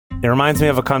It reminds me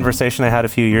of a conversation I had a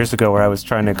few years ago where I was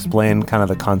trying to explain kind of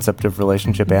the concept of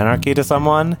relationship anarchy to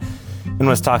someone, and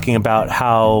was talking about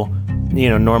how,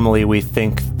 normally we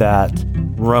think that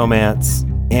romance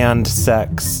and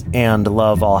sex and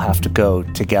love all have to go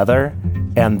together,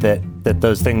 and that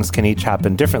those things can each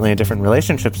happen differently in different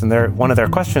relationships. And one of their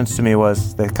questions to me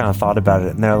was, they kind of thought about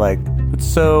it, and they're like,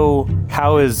 so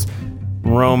how is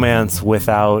romance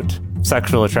without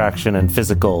sexual attraction and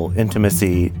physical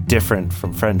intimacy different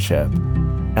from friendship?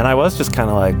 And I was just kind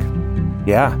of like,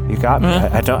 yeah, you got me.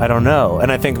 I don't know.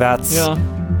 And I think that's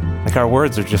like, our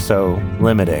words are just so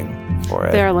limiting for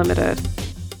it. They're limited.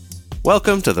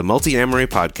 Welcome to the Multi-Amory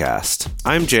Podcast.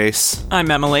 I'm Jace. I'm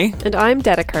Emily. And I'm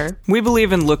Dedeker. We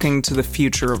believe in looking to the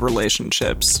future of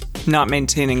relationships, not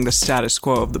maintaining the status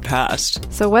quo of the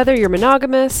past. So whether you're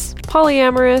monogamous,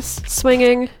 polyamorous,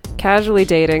 swinging, casually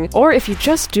dating, or if you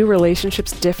just do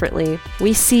relationships differently,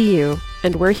 we see you,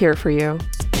 and we're here for you.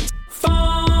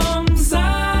 Forms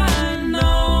I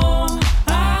know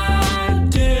I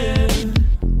did,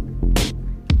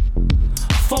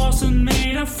 forcing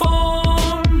me to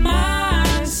form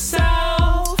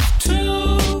myself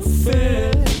to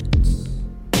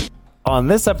fit. On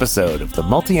this episode of the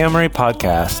Multi-Amory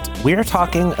Podcast, we're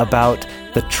talking about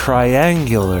the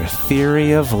triangular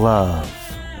theory of love.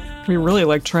 We really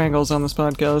like triangles on this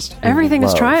podcast. Everything is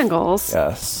Love. triangles.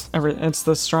 Yes. It's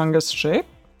the strongest shape.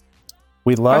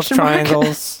 We love Question mark?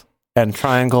 triangles, and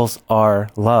triangles are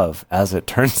love, as it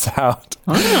turns out.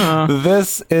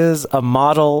 This is a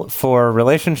model for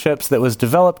relationships that was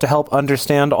developed to help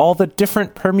understand all the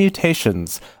different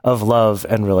permutations of love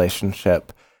and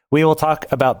relationship. We will talk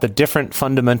about the different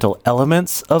fundamental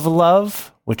elements of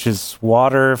love, which is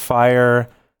water, fire,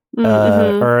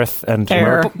 earth, and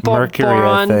Air. Mercury,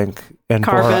 Boron, I think. And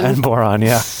carbon. and boron,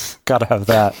 yeah. Gotta have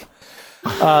that.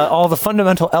 All the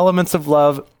fundamental elements of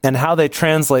love and how they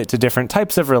translate to different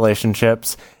types of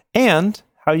relationships, and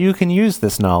how you can use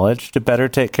this knowledge to better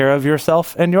take care of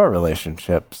yourself and your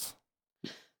relationships.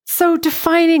 So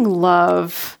defining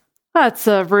love, that's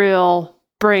a real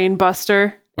brain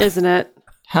buster, isn't it?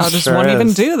 How does Sure one is.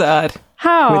 even do that?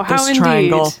 How? With How this indeed?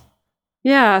 triangle.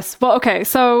 Yes. Well, okay.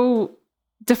 So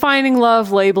defining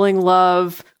love, labeling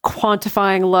love,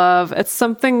 quantifying love, it's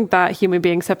something that human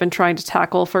beings have been trying to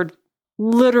tackle for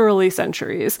literally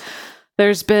centuries.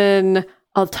 There's been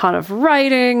a ton of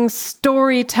writing,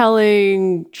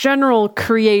 storytelling, general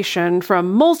creation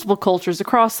from multiple cultures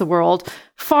across the world.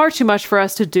 Far too much for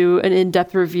us to do an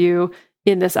in-depth review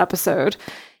in this episode.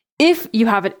 If you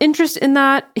have an interest in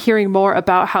that, hearing more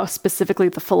about how specifically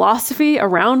the philosophy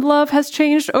around love has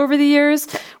changed over the years,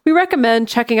 we recommend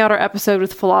checking out our episode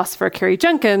with philosopher Carrie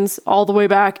Jenkins all the way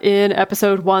back in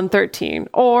episode 113.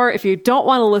 Or if you don't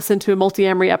want to listen to a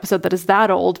Multi-Amory episode that is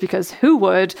that old, because who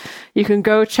would, you can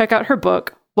go check out her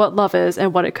book, What Love Is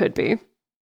and What It Could Be.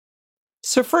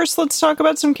 So first, let's talk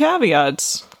about some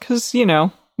caveats, because,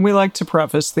 we like to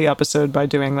preface the episode by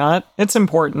doing that. It's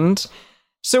important.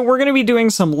 So we're going to be doing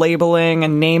some labeling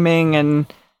and naming and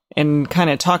kind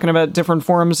of talking about different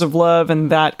forms of love in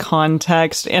that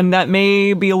context. And that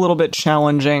may be a little bit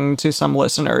challenging to some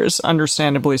listeners,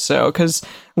 understandably so, because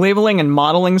labeling and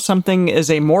modeling something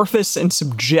is amorphous and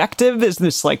subjective, is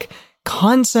this like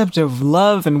concept of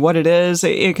love and what it is.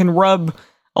 It can rub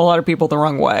a lot of people the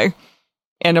wrong way.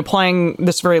 And applying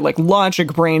this very like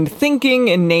logic brain thinking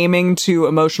and naming to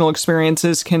emotional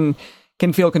experiences can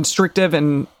feel constrictive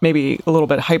and maybe a little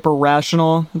bit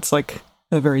hyper-rational. It's like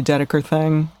a very Dedeker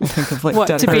thing. I think of like What,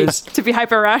 Dedeker's. to be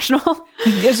hyper-rational?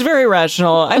 It's very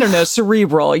rational. I don't know,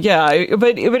 cerebral. Yeah,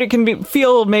 but it can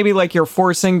feel maybe like you're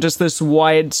forcing just this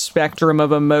wide spectrum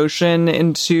of emotion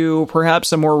into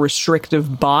perhaps a more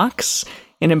restrictive box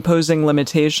and imposing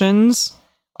limitations.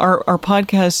 Our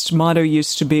podcast motto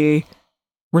used to be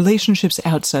relationships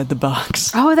outside the box.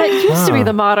 Oh, that used to be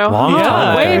the motto. Long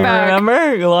time way ago. back.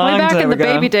 Remember? Way back in the ago.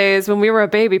 baby days when we were a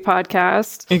baby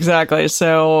podcast. Exactly.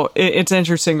 So it's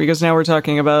interesting because now we're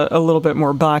talking about a little bit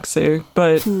more boxy,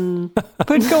 but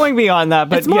going beyond that.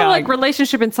 But It's more yeah, like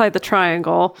relationship inside the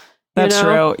triangle. that's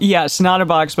true. Yes, not a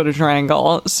box, but a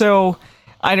triangle. So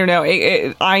I don't know.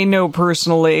 I know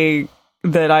personally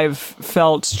that I've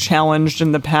felt challenged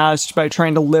in the past by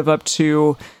trying to live up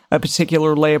to a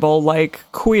particular label like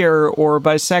queer or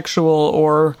bisexual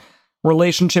or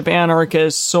relationship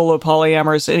anarchist, solo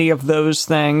polyamorous, any of those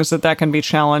things, that can be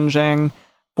challenging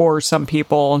for some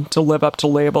people to live up to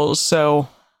labels. So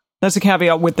that's a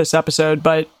caveat with this episode,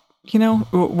 but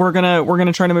we're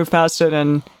gonna try to move past it,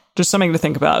 and just something to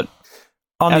think about.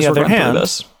 On the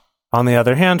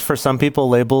other hand, for some people,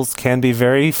 labels can be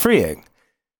very freeing.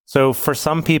 So for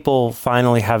some people,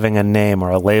 finally having a name or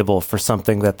a label for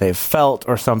something that they've felt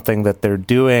or something that they're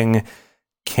doing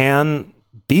can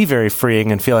be very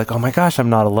freeing and feel like, oh my gosh, I'm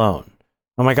not alone.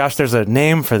 Oh my gosh, there's a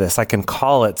name for this. I can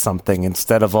call it something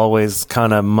instead of always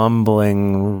kind of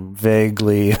mumbling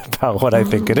vaguely about what I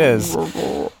think it is.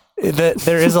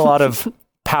 There is a lot of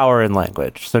power in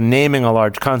language. So naming a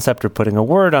large concept or putting a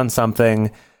word on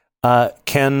something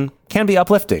can be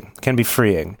uplifting, can be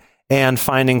freeing. And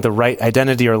finding the right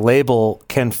identity or label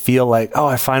can feel like, oh,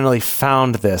 I finally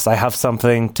found this. I have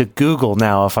something to Google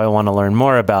now if I want to learn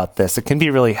more about this. It can be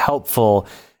really helpful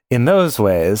in those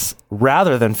ways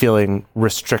rather than feeling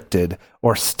restricted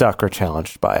or stuck or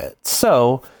challenged by it.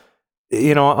 So,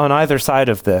 on either side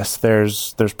of this,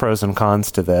 there's pros and cons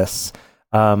to this.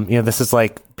 This is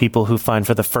like people who find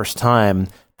for the first time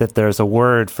that there's a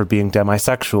word for being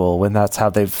demisexual when that's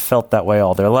how they've felt that way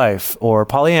all their life, or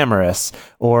polyamorous,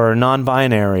 or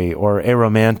non-binary, or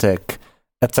aromantic,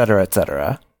 et cetera, et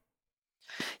cetera.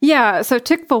 Yeah, so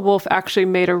Tikva Wolf actually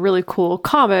made a really cool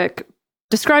comic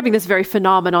describing this very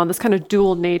phenomenon, this kind of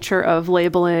dual nature of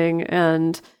labeling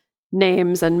and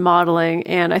names and modeling.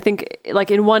 And I think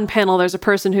like in one panel, there's a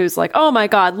person who's like, oh my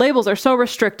God, labels are so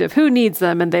restrictive. Who needs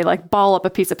them? And they like ball up a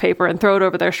piece of paper and throw it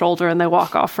over their shoulder and they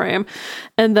walk off frame.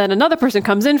 And then another person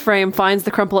comes in frame, finds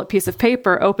the crumpled up piece of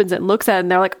paper, opens it and looks at it.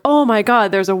 And they're like, oh my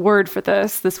God, there's a word for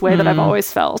this way that I've always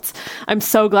felt. I'm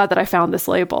so glad that I found this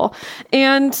label.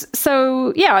 And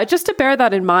so, yeah, just to bear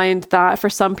that in mind that for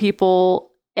some people,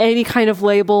 any kind of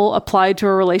label applied to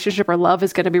a relationship or love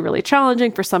is going to be really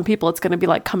challenging. For some people, it's going to be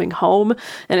like coming home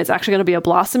and it's actually going to be a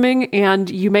blossoming, and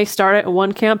you may start at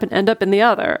one camp and end up in the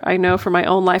other. I know for my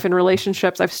own life and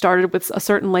relationships, I've started with a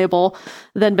certain label,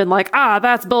 then been like,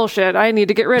 that's bullshit. I need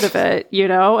to get rid of it,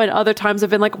 and other times I've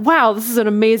been like, wow, this is an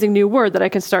amazing new word that I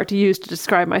can start to use to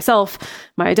describe myself,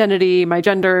 my identity, my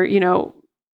gender,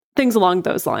 things along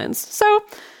those lines. So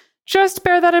just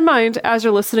bear that in mind as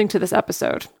you're listening to this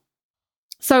episode.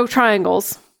 So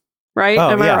triangles, right?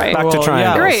 Oh, Am I yeah, right? back to Well,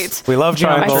 triangles. yeah. Great. We love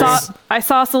triangles.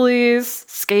 Isosceles,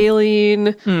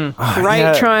 scalene, right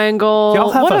yeah. triangle. Do y'all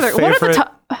have what a are the favorite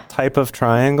top? type of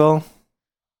triangle?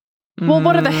 Well,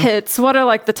 what are the hits? What are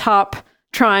like the top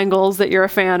triangles that you're a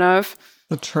fan of?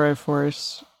 The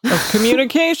Triforce of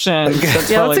communication. That's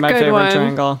Yeah, probably that's a my good favorite one.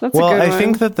 triangle. That's a Well, good I one.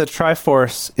 think that the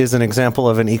Triforce is an example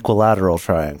of an equilateral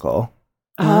triangle.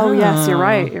 Oh, yes, you're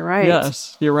right. You're right.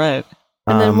 Yes, you're right.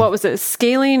 And then what was it?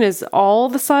 Scalene is all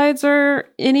the sides are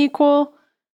unequal,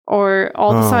 or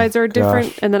all the sides are different.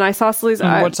 gosh. And then isosceles.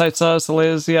 And what's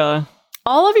isosceles? Yeah.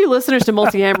 All of you listeners to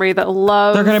Multiamory that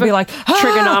love They're going to be like,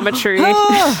 trigonometry,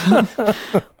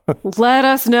 let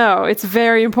us know. It's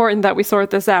very important that we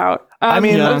sort this out.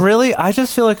 Yeah. Really, I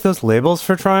just feel like those labels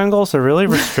for triangles are really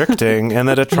restricting, and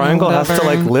that a triangle has to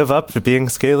like live up to being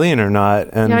scalene or not.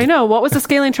 And Yeah, I know. What was the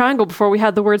scalene triangle before we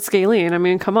had the word scalene? I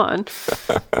mean, come on.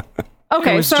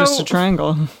 Okay, it was so just a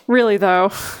triangle. really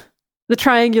though, the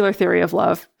triangular theory of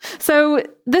love. So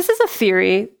this is a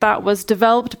theory that was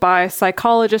developed by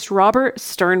psychologist Robert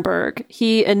Sternberg.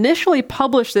 He initially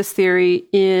published this theory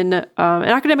in an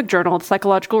academic journal, the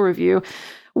Psychological Review,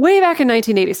 way back in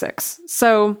 1986.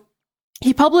 So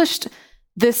he published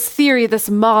this theory, this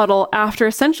model, after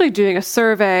essentially doing a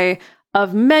survey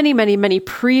of many, many, many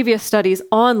previous studies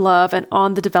on love and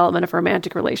on the development of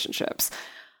romantic relationships.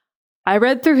 I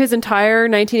read through his entire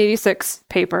 1986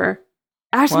 paper.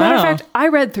 As a matter of Wow. fact, I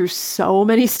read through so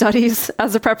many studies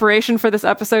as a preparation for this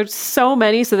episode, so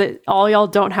many so that all y'all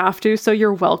don't have to, so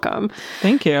you're welcome.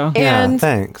 Thank you. yeah, And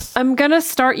thanks. I'm going to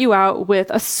start you out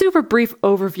with a super brief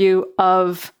overview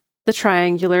of the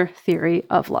triangular theory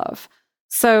of love.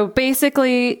 So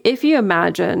basically, if you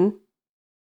imagine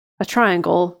a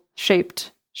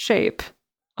triangle-shaped shape,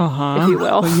 Uh-huh. if you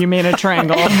will. You mean a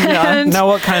triangle. Yeah. And Now,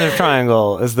 what kind of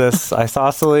triangle is this?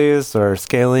 Isosceles or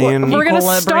scalene? We're gonna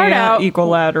start out-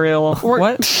 Equilateral.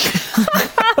 What?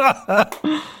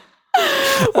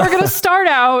 we're going to start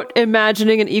out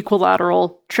imagining an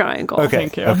equilateral triangle. Okay.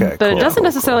 Thank you. Okay. But cool, it doesn't cool,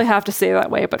 necessarily have to stay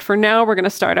that way. But for now, we're going to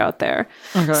start out there.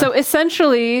 Okay. So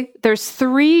essentially, there's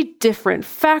 3 different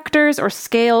factors or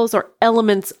scales or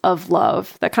elements of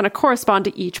love that kind of correspond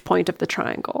to each point of the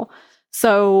triangle.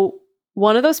 So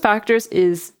one of those factors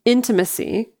is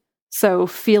intimacy. So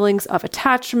feelings of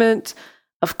attachment,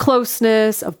 of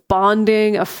closeness, of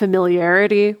bonding, of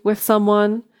familiarity with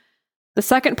someone. The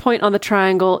second point on the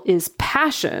triangle is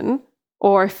passion,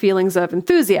 or feelings of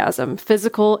enthusiasm,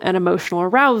 physical and emotional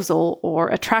arousal, or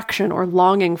attraction or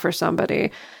longing for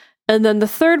somebody. And then the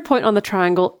third point on the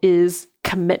triangle is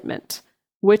commitment,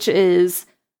 which is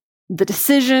the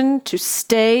decision to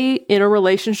stay in a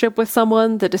relationship with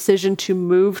someone, the decision to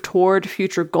move toward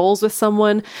future goals with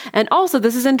someone. And also,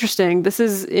 this is interesting. This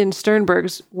is in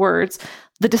Sternberg's words,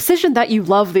 the decision that you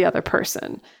love the other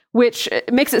person, which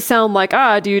makes it sound like,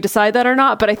 do you decide that or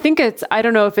not? But I think I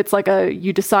don't know if it's like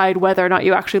you decide whether or not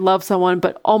you actually love someone,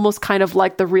 but almost kind of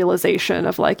like the realization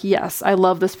of like, yes, I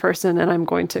love this person and I'm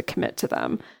going to commit to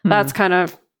them. That's kind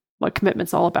of what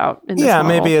commitment's all about in this model.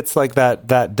 Maybe it's like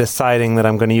that deciding that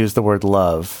I'm going to use the word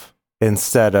love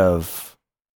instead of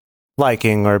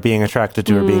liking or being attracted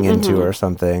to or being into or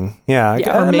something. Yeah, or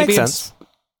that maybe makes sense.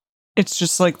 It's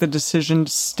just like the decision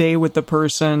to stay with the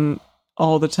person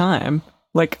all the time.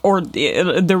 Like, or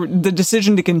the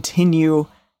decision to continue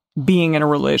being in a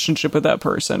relationship with that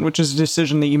person, which is a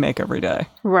decision that you make every day.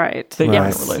 Right. That you're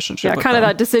in a relationship with kind of them.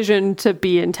 that decision to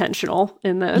be intentional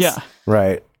in this. Yeah.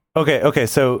 Right. Okay.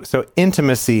 So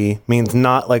intimacy means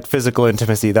not like physical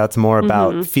intimacy. That's more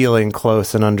about feeling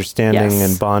close and understanding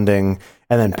and bonding.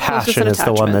 And then passion is the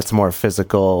one attachment. that's more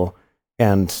physical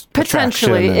and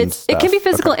potentially. attraction and It can be stuff.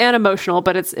 physical Okay. and emotional,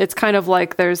 but it's kind of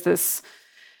like there's this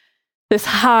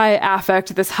high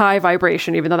affect, this high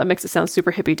vibration, even though that makes it sound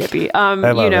super hippy dippy. love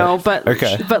it. But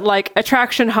Okay. but like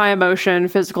attraction, high emotion,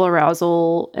 physical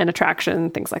arousal, and attraction,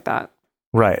 things like that.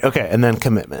 Right. Okay. And then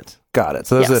commitment. Got it.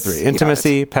 So those are the Yes, three: you got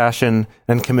intimacy, passion,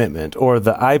 and commitment, or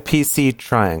the IPC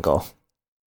triangle.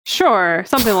 Sure,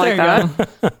 something like There you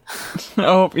that.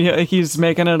 Oh, yeah, he's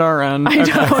making it our own. I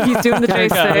know he's doing the Here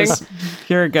it Jace goes. thing.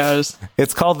 Here it goes.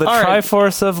 It's called the All right.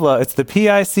 Triforce of Love. It's the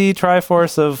PIC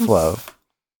Triforce of Love.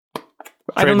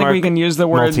 I don't think we can use the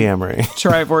word Multi-amory.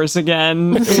 Triforce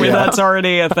again. That's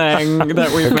already a thing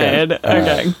that we've made.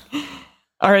 Okay.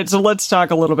 All right, so let's talk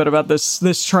a little bit about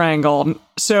this triangle.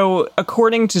 So,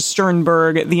 according to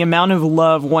Sternberg, the amount of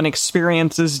love one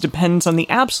experiences depends on the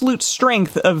absolute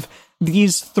strength of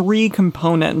these three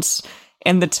components,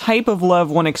 and the type of love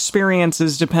one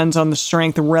experiences depends on the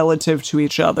strength relative to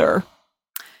each other.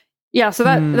 Yeah, so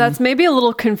that's maybe a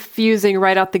little confusing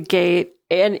right out the gate.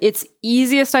 And it's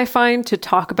easiest, I find, to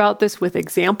talk about this with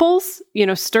examples.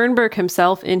 Sternberg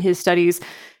himself in his studies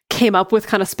came up with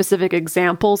kind of specific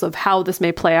examples of how this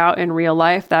may play out in real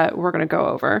life that we're going to go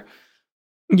over.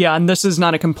 Yeah, and this is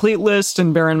not a complete list,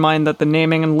 and bear in mind that the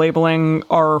naming and labeling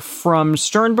are from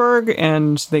Sternberg,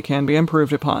 and they can be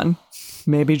improved upon.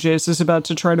 Maybe Jace is about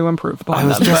to try to improve upon I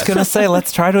was them. just going to say,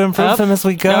 let's try to improve them as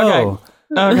we go.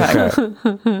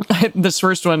 Okay. This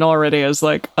first one already is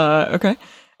like, okay.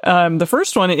 The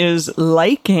first one is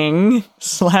liking /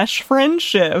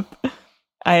 friendship.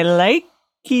 I like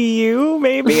you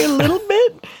maybe a little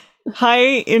bit. High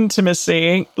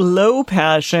intimacy, low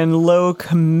passion, low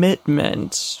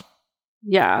commitment.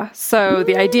 Yeah. So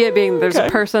the idea being there's a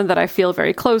person that I feel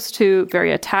very close to,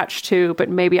 very attached to, but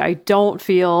maybe I don't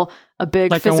feel a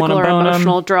big Like I physical wanna or bone 'em.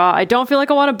 emotional draw. I don't feel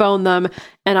like I want to bone them.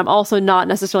 And I'm also not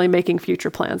necessarily making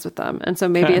future plans with them. And so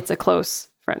maybe Okay. it's a close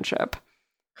friendship.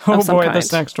 Oh Of some boy, kind.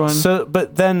 this next one. So,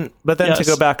 but then Yes. to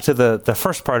go back to the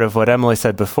first part of what Emily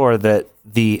said before, that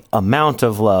the amount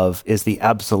of love is the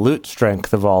absolute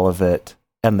strength of all of it,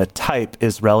 and the type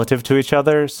is relative to each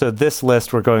other. So this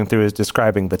list we're going through is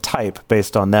describing the type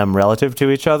based on them relative to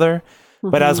each other.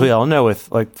 But as we all know,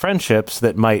 with like friendships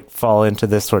that might fall into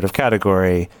this sort of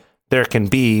category, there can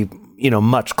be,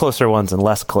 much closer ones and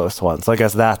less close ones. So I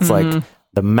guess that's like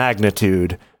the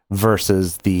magnitude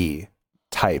versus the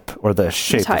type or the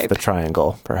shape of the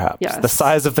triangle, perhaps. Yes. The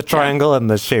size of the triangle and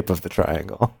the shape of the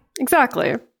triangle.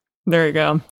 Exactly. There you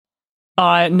go.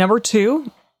 Number 2,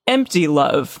 empty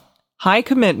love. High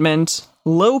commitment,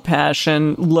 low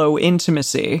passion, low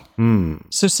intimacy.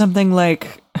 So something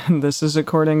like, this is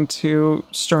according to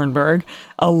Sternberg,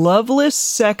 a loveless,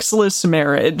 sexless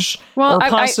marriage. Well, Or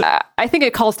I think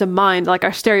it calls to mind like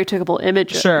our stereotypical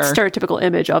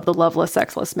image of the loveless,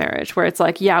 sexless marriage, where it's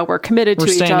like, yeah, we're committed we're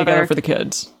to each staying together other. for the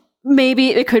kids. Maybe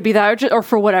it could be that, or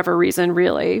for whatever reason,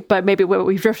 really. But maybe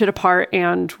we've drifted apart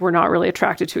and we're not really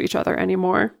attracted to each other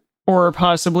anymore. Or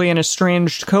possibly an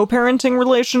estranged co-parenting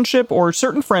relationship or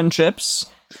certain friendships.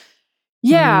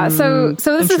 Yeah, so this is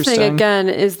the thing interesting. again,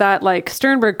 is that like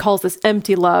Sternberg calls this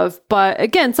empty love, but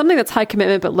again, something that's high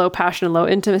commitment but low passion and low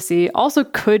intimacy also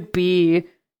could be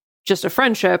just a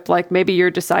friendship. Like maybe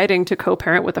you're deciding to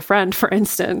co-parent with a friend, for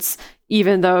instance,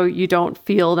 even though you don't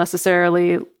feel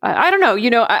necessarily, I don't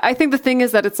know, I think the thing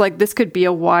is that it's like this could be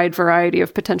a wide variety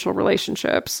of potential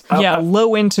relationships. Yeah,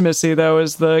 low intimacy, though,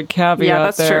 is the caveat Yeah,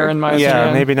 that's there, true. in my Yeah,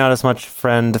 opinion. maybe not as much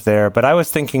friend there, but I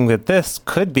was thinking that this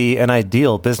could be an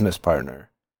ideal business partner.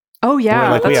 Oh yeah, where,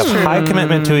 like, we that's have true. high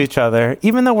commitment to each other,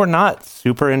 even though we're not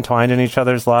super entwined in each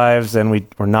other's lives and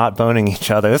we're not boning each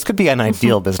other. This could be an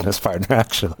ideal business partner,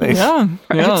 actually. Yeah,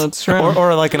 yeah, that's true.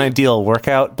 Or like an ideal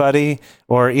workout buddy,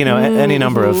 or, you know, any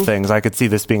number of things. I could see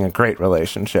this being a great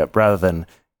relationship rather than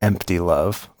empty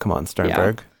love. Come on,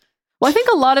 Sternberg. Well, I think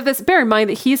a lot of this, bear in mind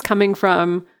that he's coming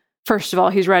from, first of all,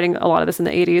 he's writing a lot of this in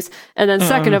the 80s. And then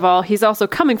second of all, he's also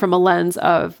coming from a lens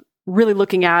of really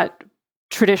looking at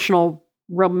traditional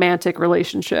romantic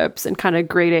relationships and kind of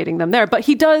gradating them there. But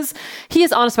he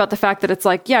is honest about the fact that it's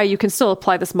like, yeah, you can still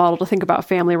apply this model to think about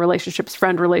family relationships,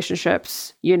 friend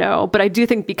relationships, you know. But I do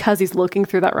think because he's looking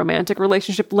through that romantic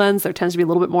relationship lens, there tends to be a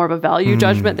little bit more of a value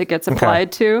judgment that gets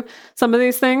applied to some of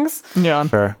these things. Yeah.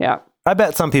 Sure. Yeah. I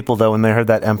bet some people, though, when they heard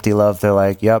that empty love, they're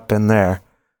like, yep, been there.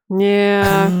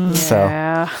 Yeah. So,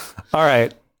 Yeah. all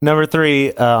right. Number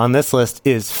 3 on this list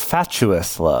is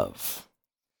fatuous love.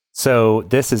 So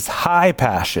this is high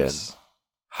passion,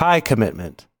 high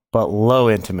commitment, but low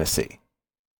intimacy.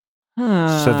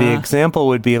 So the example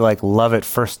would be like love at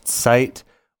first sight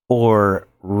or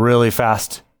really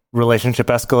fast relationship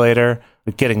escalator,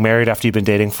 like getting married after you've been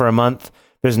dating for a month.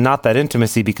 There's not that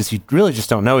intimacy because you really just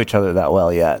don't know each other that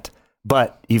well yet.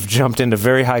 But you've jumped into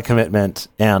very high commitment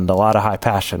and a lot of high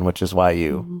passion, which is why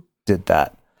you did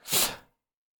that.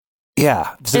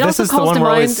 Yeah. So It this also is the calls one to we're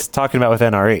mind- always talking about with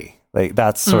NRE. Like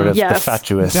that's sort of the Yes.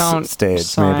 fatuous Don't stage,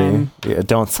 sign. maybe. Yeah,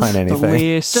 don't sign The anything.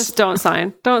 least. Just don't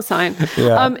sign. Don't sign.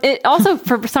 Yeah. It also,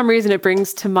 for some reason, it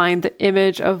brings to mind the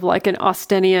image of like an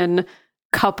Austenian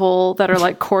couple that are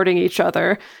like courting each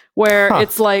other, where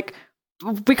it's like,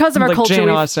 because of our like culture, Jane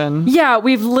we've- Austen. yeah,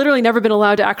 we've literally never been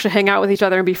allowed to actually hang out with each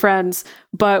other and be friends,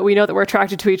 but we know that we're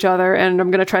attracted to each other, and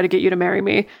I'm going to try to get you to marry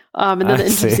me, and then the I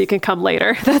see. intimacy can come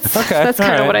later. That's Okay, that's kind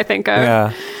all of right. what I think of.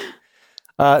 Yeah.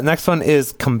 Next one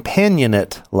is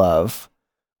companionate love,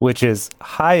 which is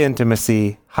high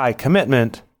intimacy, high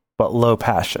commitment, but low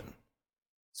passion.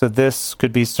 So this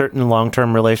could be certain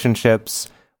long-term relationships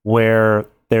where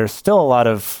there's still a lot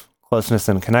of closeness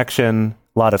and connection,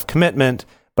 a lot of commitment,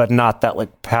 but not that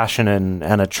like passion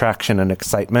and attraction and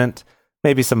excitement.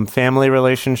 Maybe some family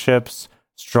relationships,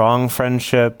 strong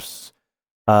friendships.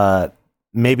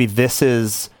 Maybe this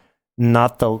is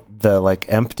not the like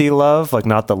empty love, like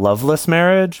not the loveless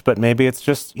marriage, but maybe it's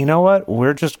just, you know what,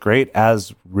 we're just great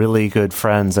as really good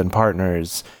friends and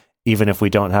partners, even if we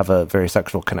don't have a very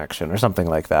sexual connection or something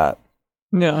like that.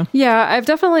 Yeah. Yeah,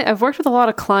 I've worked with a lot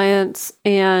of clients,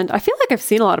 and I feel like I've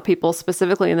seen a lot of people,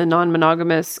 specifically in the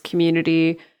non-monogamous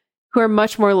community, who are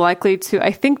much more likely to,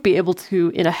 I think, be able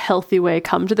to, in a healthy way,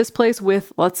 come to this place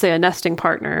with, let's say, a nesting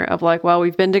partner of like, well,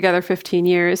 we've been together 15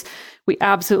 years. We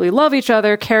absolutely love each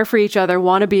other, care for each other,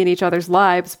 want to be in each other's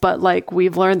lives, but like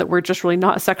we've learned that we're just really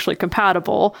not sexually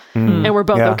compatible, and we're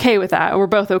both yeah. okay with that. And we're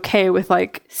both okay with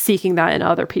like seeking that in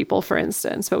other people, for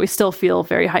instance, but we still feel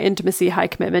very high intimacy, high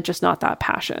commitment, just not that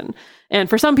passion. And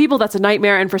for some people, that's a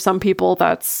nightmare. And for some people,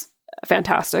 that's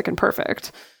fantastic and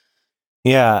perfect.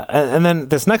 Yeah. And then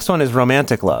this next one is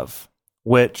romantic love,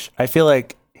 which I feel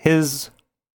like his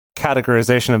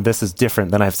categorization of this is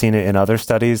different than I've seen it in other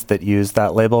studies that use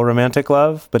that label romantic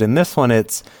love. But in this one,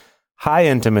 it's high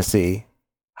intimacy,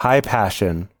 high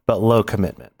passion, but low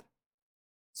commitment.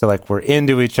 So like we're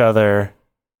into each other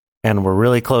and we're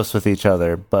really close with each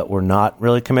other, but we're not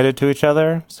really committed to each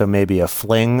other. So maybe a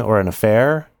fling or an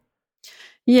affair.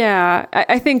 Yeah,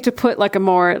 I think to put like a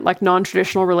more like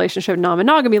non-traditional relationship,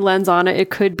 non-monogamy lens on it, it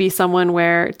could be someone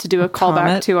where to do a callback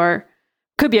comet? to our,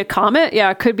 could be a comment. Yeah,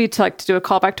 it could be to like to do a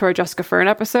callback to our Jessica Fern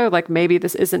episode. Like maybe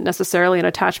this isn't necessarily an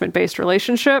attachment-based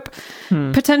relationship,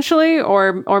 potentially,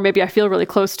 or maybe I feel really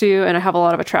close to you and I have a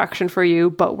lot of attraction for you,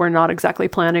 but we're not exactly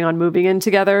planning on moving in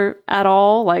together at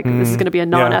all. Like this is going to be a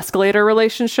non-escalator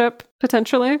relationship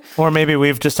potentially. Or maybe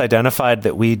we've just identified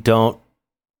that we don't,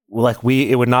 like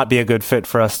it would not be a good fit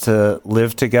for us to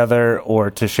live together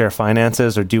or to share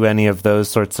finances or do any of those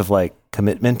sorts of like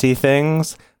commitment-y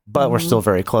things, but we're still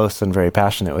very close and very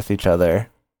passionate with each other.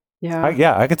 Yeah.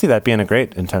 I could see that being a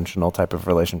great intentional type of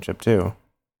relationship too.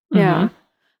 Yeah.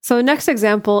 So next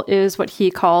example is what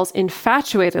he calls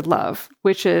infatuated love,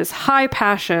 which is high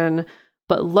passion,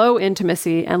 but low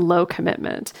intimacy and low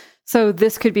commitment. So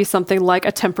this could be something like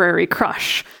a temporary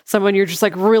crush, someone you're just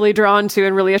like really drawn to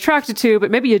and really attracted to,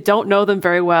 but maybe you don't know them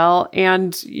very well.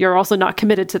 And you're also not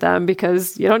committed to them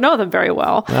because you don't know them very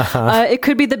well. It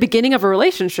could be the beginning of a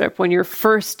relationship when you're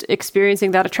first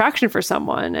experiencing that attraction for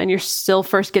someone and you're still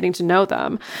first getting to know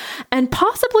them, and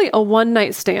possibly a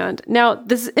one-night stand. Now,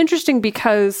 this is interesting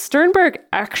because Sternberg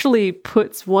actually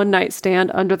puts one-night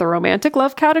stand under the romantic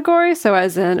love category. So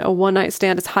as in a one-night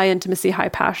stand is high intimacy, high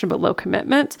passion, but low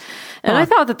commitment. And I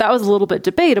thought that was a little bit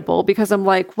debatable because I'm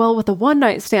like, well, with a one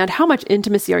night stand, how much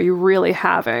intimacy are you really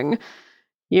having?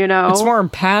 You know, It's more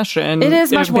passion. It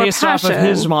is much more based off of passion.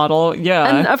 his model. Yeah.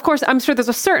 And of course, I'm sure there's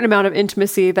a certain amount of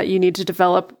intimacy that you need to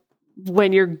develop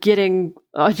when you're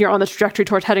you're on the trajectory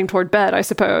toward heading toward bed, I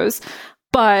suppose.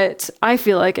 But I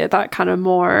feel like that kind of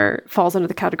more falls under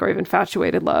the category of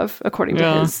infatuated love, according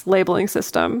to his labeling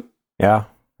system. Yeah,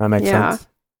 that makes sense.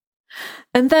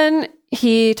 And then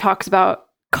he talks about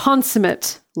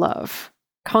consummate love.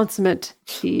 Consummate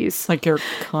cheese. Like you're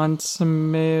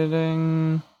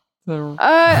consummating the...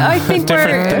 I think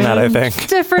Different than that, I think.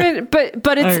 different,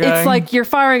 but it's Okay. it's like you're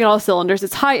firing on all cylinders.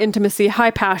 It's high intimacy,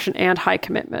 high passion, and high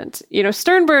commitment. You know,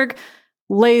 Sternberg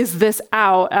lays this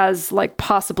out as like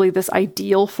possibly this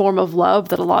ideal form of love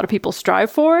that a lot of people strive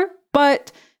for,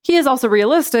 but he is also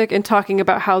realistic in talking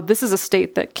about how this is a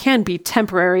state that can be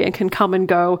temporary and can come and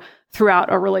go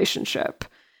throughout a relationship.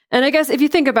 And I guess if you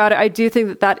think about it, I do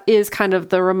think that is kind of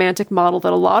the romantic model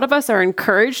that a lot of us are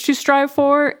encouraged to strive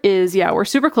for is, we're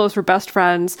super close, we're best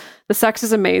friends, the sex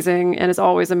is amazing and is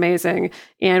always amazing,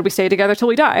 and we stay together till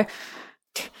we die.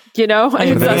 You know? I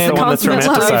mean, that's the one that's consummate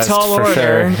love. romanticized Tall for order.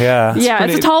 sure. Yeah. Yeah,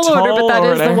 it's a pretty tall order, but that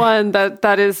is the order. one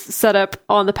that is set up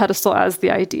on the pedestal as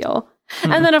the ideal.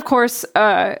 And then, of course,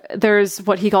 there's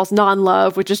what he calls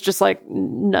non-love, which is just like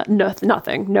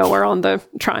nothing, nowhere on the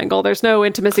triangle. There's no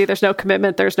intimacy, there's no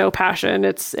commitment, there's no passion.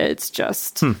 It's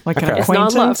just Like an Okay. It's non-love.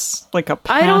 acquaintance? Like a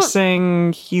I don't-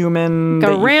 passing human a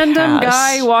that you random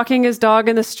pass. guy walking his dog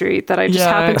in the street that I just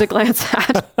Yeah. happened to glance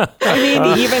at. I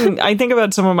mean, even I think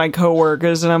about some of my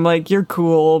coworkers and I'm like, you're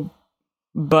cool,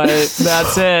 but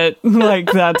that's it.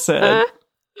 Like, that's it.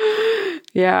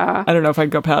 Yeah. I don't know if I'd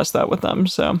go past that with them.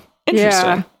 So interesting.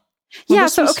 Yeah. Well, Yeah,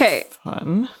 this so was okay.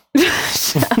 fun.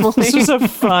 Emily. This was a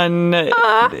fun,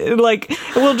 like,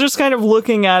 well, just kind of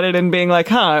looking at it and being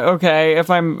like, okay, if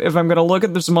I'm gonna look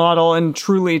at this model and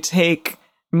truly take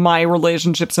my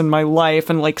relationships in my life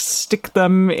and like stick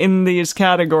them in these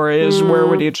categories, where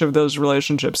would each of those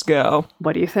relationships go?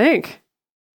 What do you think?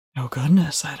 Oh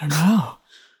goodness, I don't know.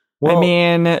 Well- I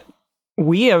mean,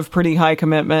 we have pretty high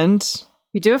commitment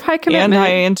We do have high commitment.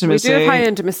 high intimacy. We do have high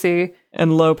intimacy.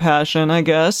 and low passion, I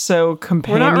guess. So We're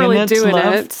companionate not really doing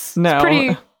love? it. It's No.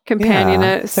 pretty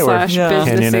companionate Yeah, they were / Yeah.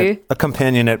 businessy. A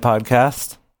companionate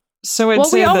podcast. So I'd Well,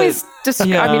 say we that- always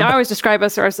yeah. I mean, I always describe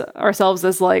us ourselves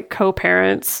as like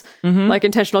co-parents, Mm-hmm. like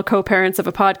intentional co-parents of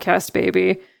a podcast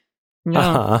baby. yeah.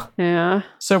 Uh-huh. Yeah.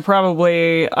 So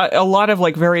probably a lot of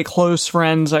like very close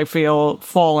friends, I feel,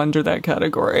 fall under that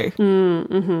category.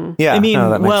 Yeah. I mean, no,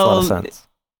 that makes a lot of well, sense.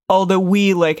 Although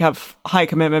we like have high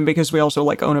commitment because we also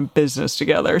like own a business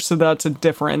together, so that's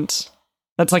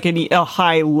that's like a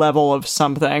high level of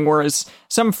something. Whereas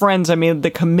some friends, I mean,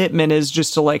 the commitment is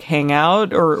just to like hang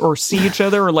out or see each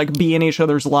other or like be in each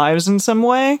other's lives in some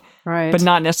way, Right. but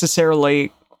not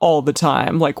necessarily all the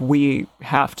time. Like we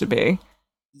have to be.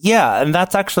 Yeah, and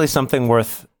that's actually something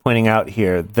worth pointing out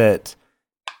here, that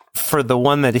for the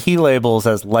one that he labels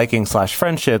as liking /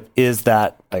 friendship is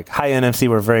that like high NMC,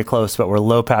 we're very close, but we're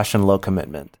low passion, low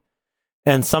commitment.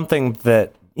 And something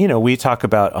that, we talk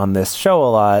about on this show a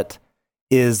lot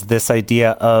is this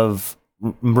idea of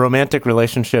romantic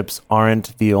relationships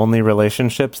aren't the only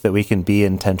relationships that we can be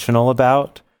intentional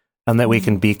about and that we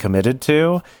can be committed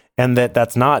to, and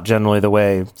that's not generally the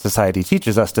way society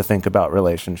teaches us to think about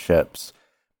relationships.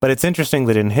 But it's interesting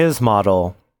that in his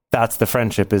model, that's the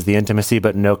friendship, is the intimacy,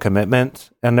 but no commitment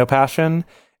and no passion.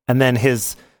 And then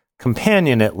his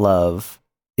companionate love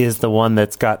is the one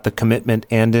that's got the commitment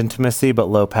and intimacy, but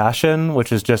low passion,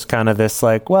 which is just kind of this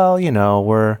like, well,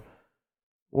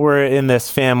 we're in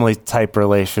this family type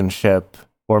relationship,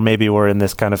 or maybe we're in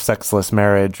this kind of sexless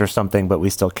marriage or something, but we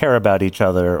still care about each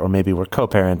other, or maybe we're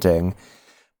co-parenting.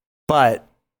 But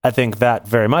I think that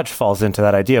very much falls into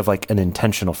that idea of like an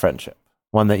intentional friendship,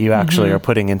 one that you actually are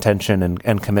putting intention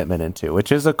and commitment into,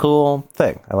 which is a cool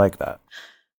thing. I like that.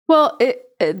 Well,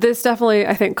 this definitely,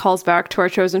 I think, calls back to our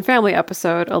Chosen Family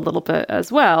episode a little bit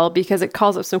as well, because it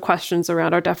calls up some questions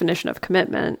around our definition of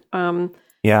commitment.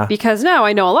 Yeah. Because now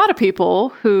I know a lot of people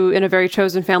who, in a very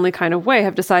Chosen Family kind of way,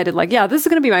 have decided like, yeah, this is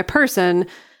going to be my person.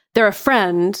 They're a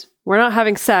friend. We're not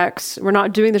having sex. We're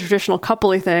not doing the traditional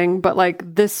coupley thing, but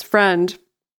like this friend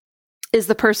is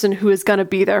the person who is going to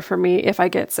be there for me if I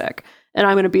get sick. And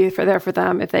I'm going to be there for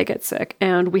them if they get sick.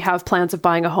 And we have plans of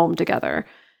buying a home together,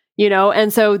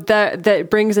 and so that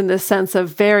brings in this sense of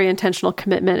very intentional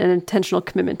commitment and intentional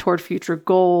commitment toward future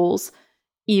goals,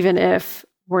 even if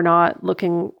we're not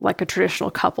looking like a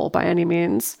traditional couple by any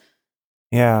means.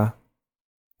 Yeah.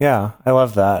 Yeah. I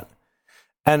love that.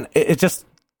 And it just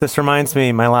This reminds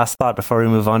me, my last thought before we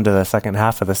move on to the second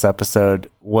half of this episode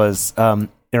was,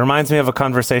 it reminds me of a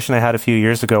conversation I had a few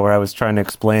years ago where I was trying to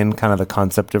explain kind of the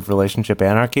concept of relationship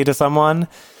anarchy to someone,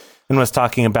 and was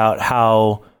talking about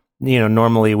how,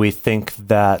 normally we think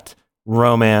that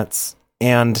romance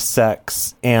and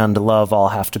sex and love all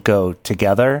have to go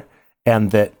together,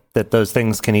 and that those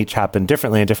things can each happen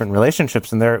differently in different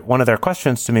relationships. And one of their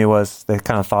questions to me was, they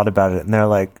kind of thought about it, and they're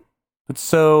like, but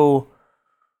so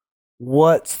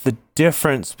what's the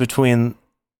difference between,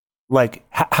 like,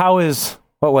 how is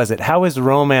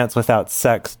romance without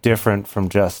sex different from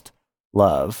just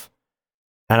love?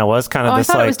 And it was kind of I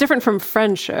thought it was different from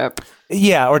friendship.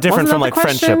 Yeah, or different Wasn't from that like the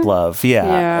question? friendship love.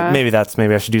 Yeah. Maybe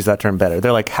I should use that term better.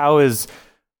 They're like, how is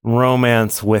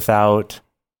romance without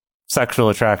sexual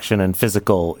attraction and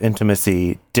physical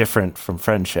intimacy different from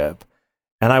friendship?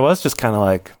 And I was just kind of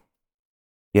like,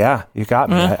 yeah, you got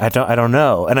me. I don't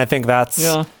know. And I think that's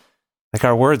like,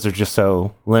 our words are just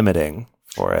so limiting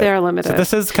for it. They're limited. So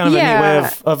this is kind of a neat way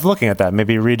of looking at that,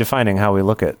 maybe redefining how we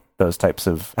look at those types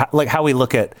of, like how we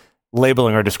look at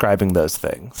labeling or describing those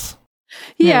things.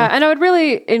 Yeah, and I would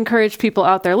really encourage people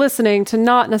out there listening to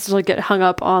not necessarily get hung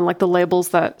up on like the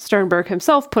labels that Sternberg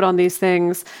himself put on these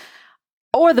things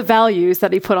or the values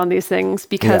that he put on these things,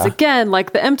 because again,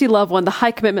 like the empty love one, the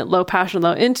high commitment, low passion,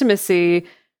 low intimacy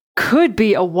could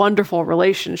be a wonderful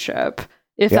relationship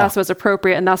if that's what's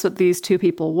appropriate and that's what these two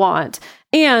people want.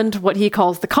 And what he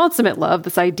calls the consummate love,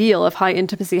 this ideal of high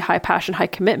intimacy, high passion, high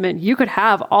commitment, you could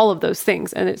have all of those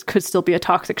things and it could still be a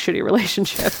toxic, shitty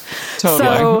relationship.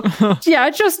 Totally. So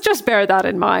just bear that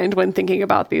in mind when thinking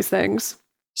about these things.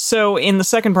 So in the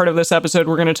second part of this episode,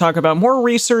 we're going to talk about more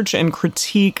research and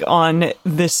critique on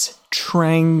this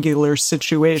triangular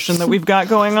situation that we've got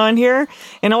going on here,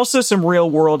 and also some real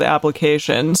world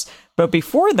applications. But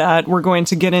before that, we're going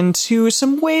to get into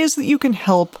some ways that you can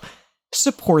help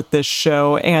support this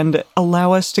show and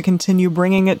allow us to continue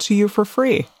bringing it to you for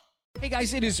free. Hey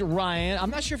guys, it is Ryan. I'm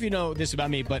not sure if you know this about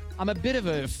me, but I'm a bit of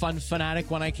a fun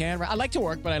fanatic when I can. I like to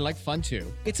work, but I like fun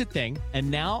too. It's a thing. And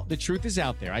now the truth is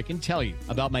out there. I can tell you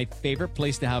about my favorite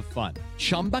place to have fun.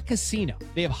 Chumba Casino.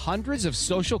 They have hundreds of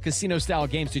social casino style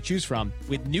games to choose from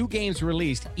with new games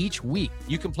released each week.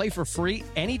 You can play for free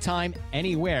anytime,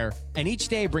 anywhere. And each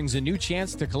day brings a new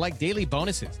chance to collect daily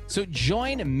bonuses. So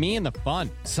join me in the fun.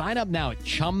 Sign up now at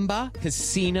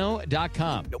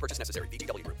ChumbaCasino.com. No purchase necessary.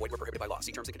 VGW Group. Void where prohibited by law.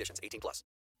 See terms and conditions. 18+.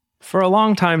 For a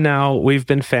long time now, we've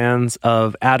been fans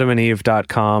of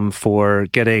AdamandEve.com for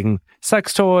getting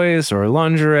sex toys or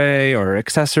lingerie or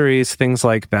accessories, things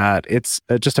like that. It's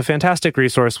just a fantastic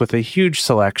resource with a huge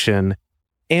selection.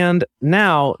 And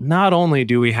now, not only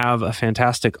do we have a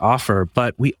fantastic offer,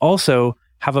 but we also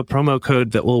have a promo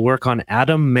code that will work on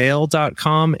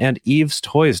AdamMail.com and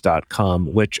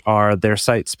EvesToys.com, which are their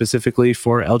sites specifically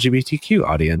for LGBTQ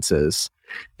audiences.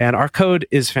 And our code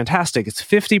is fantastic. It's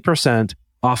 50%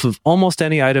 off of almost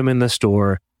any item in the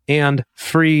store and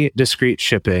free discreet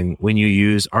shipping when you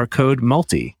use our code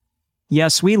MULTI.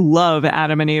 Yes, we love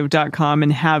AdamandEve.com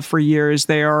and have for years.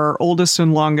 They are our oldest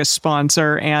and longest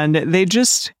sponsor, and they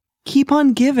just keep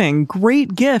on giving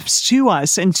great gifts to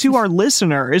us and to our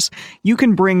listeners. You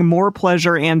can bring more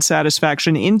pleasure and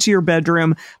satisfaction into your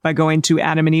bedroom by going to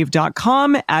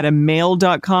AdamandEve.com,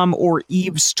 AdamMail.com, or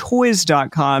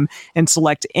EvesToys.com and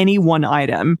select any one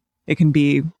item. It can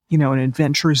be, an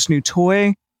adventurous new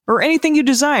toy or anything you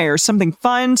desire, something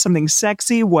fun, something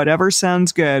sexy, whatever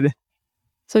sounds good.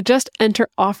 So just enter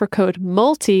offer code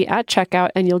MULTI at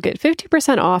checkout and you'll get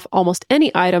 50% off almost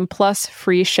any item plus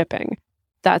free shipping.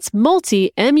 That's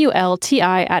MULTI,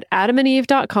 M-U-L-T-I, at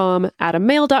AdamandEve.com,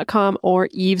 AdamMail.com, or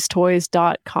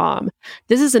EvesToys.com.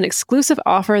 This is an exclusive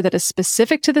offer that is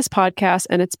specific to this podcast,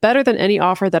 and it's better than any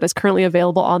offer that is currently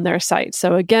available on their site.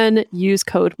 So again, use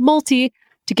code MULTI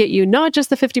to get you not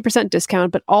just the 50%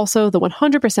 discount, but also the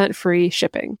 100% free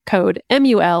shipping. Code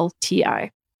MULTI.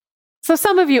 So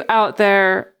some of you out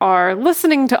there are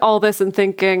listening to all this and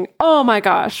thinking, oh my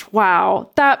gosh, wow,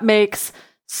 that makes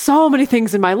so many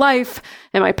things in my life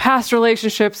and my past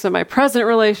relationships and my present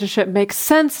relationship make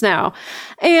sense now.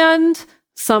 And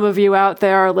some of you out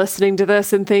there are listening to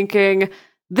this and thinking,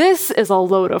 this is a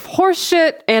load of horse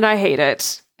shit and I hate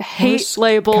it. I hate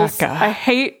labels. Caca. I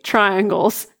hate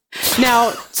triangles.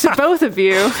 Now, to both of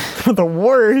you, The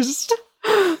worst.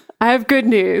 I have good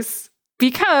news.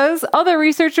 Because other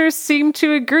researchers seem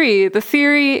to agree, the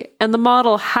theory and the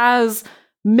model has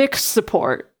mixed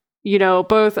support.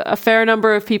 Both a fair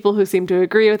number of people who seem to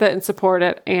agree with it and support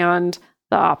it, and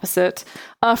the opposite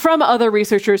from other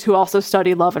researchers who also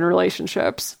study love and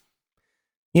relationships.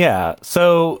 Yeah.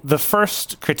 So the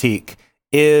first critique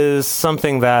is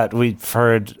something that we've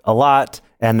heard a lot,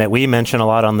 and that we mention a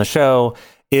lot on the show,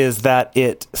 is that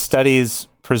it studies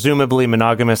presumably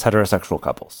monogamous heterosexual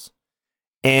couples.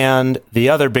 And the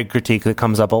other big critique that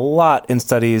comes up a lot in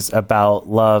studies about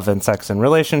love and sex and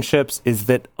relationships is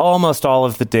that almost all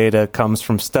of the data comes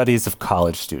from studies of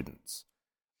college students,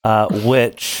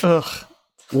 which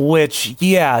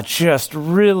just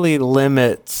really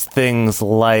limits things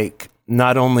like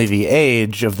not only the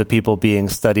age of the people being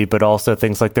studied, but also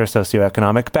things like their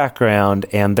socioeconomic background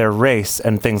and their race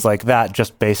and things like that,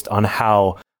 just based on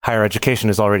how higher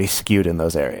education is already skewed in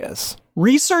those areas.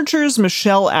 Researchers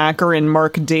Michelle Acker and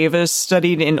Mark Davis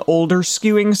studied an older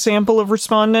skewing sample of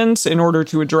respondents in order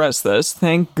to address this.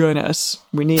 Thank goodness.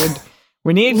 We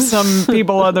need some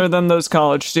people other than those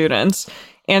college students.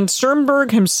 And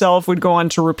Sternberg himself would go on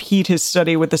to repeat his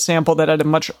study with a sample that had a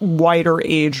much wider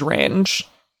age range.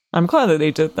 I'm glad that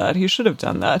they did that. He should have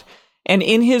done that. And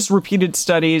in his repeated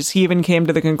studies, he even came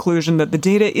to the conclusion that the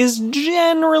data is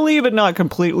generally, but not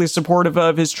completely, supportive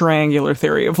of his triangular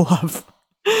theory of love.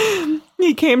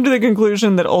 He came to the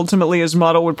conclusion that ultimately his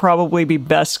model would probably be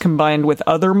best combined with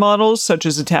other models, such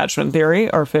as attachment theory,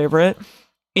 our favorite,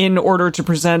 in order to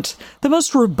present the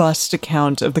most robust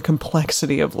account of the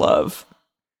complexity of love.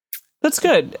 That's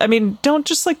good. I mean, don't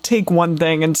just take one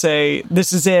thing and say,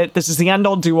 this is it, this is the end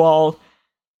all do all,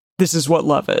 this is what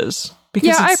love is.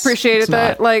 Because I appreciated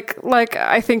that. Like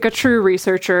I think a true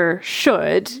researcher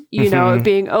should, you know,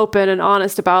 being open and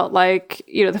honest about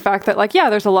the fact that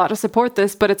there's a lot to support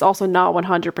this, but it's also not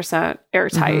 100%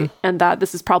 airtight, and that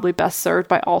this is probably best served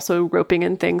by also roping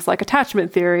in things like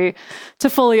attachment theory to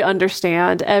fully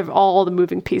understand all the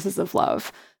moving pieces of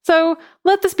love. So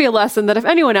let this be a lesson that if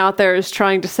anyone out there is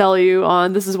trying to sell you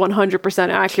on this is 100%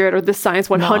 accurate or this science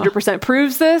 100%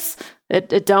 proves this,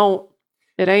 it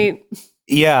ain't.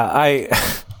 Yeah,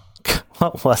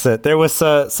 what was it? There was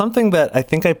something that I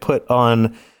think I put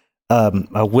on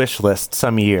a wish list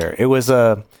some year. It was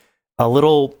a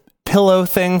little pillow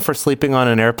thing for sleeping on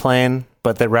an airplane,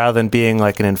 but that rather than being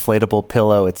like an inflatable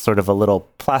pillow, it's sort of a little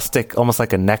plastic, almost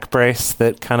like a neck brace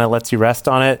that kind of lets you rest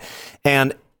on it.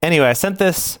 And anyway, I sent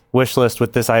this wish list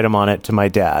with this item on it to my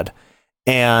dad,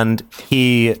 and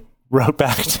he wrote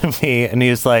back to me and he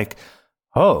was like,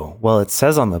 oh, well, it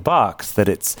says on the box that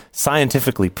it's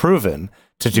scientifically proven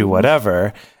to do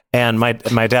whatever. And my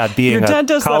dad, being a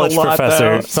college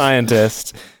professor,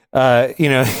 scientist,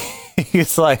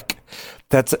 he's like,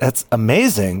 that's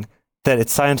amazing that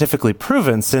it's scientifically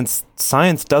proven, since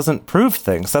science doesn't prove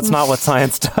things. That's not what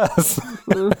science does.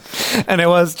 And it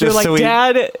was just... You're like,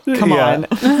 Dad, come on.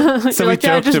 So we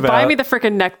joked just about... buy me the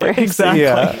freaking neck brace. Exactly.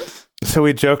 Yeah. So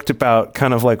we joked about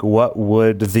kind of like, what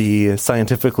would the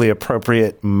scientifically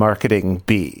appropriate marketing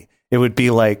be? It would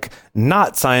be like,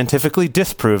 not scientifically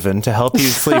disproven to help you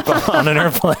sleep on an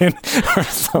airplane or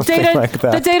something like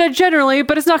that. The data generally,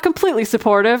 but it's not completely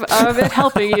supportive of it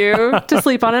helping you to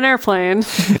sleep on an airplane.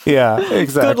 Yeah,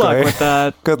 exactly. Good luck with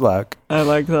that. Good luck. I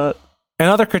like that.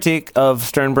 Another critique of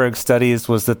Sternberg's studies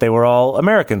was that they were all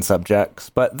American subjects,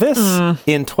 but this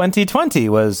in 2020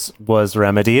 was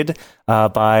remedied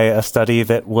by a study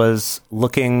that was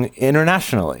looking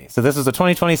internationally. So this is a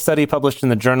 2020 study published in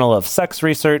the Journal of Sex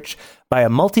Research by a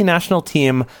multinational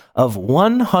team of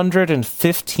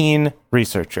 115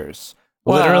 researchers.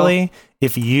 Wow. Literally,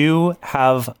 if you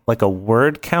have like a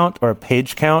word count or a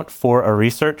page count for a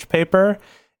research paper,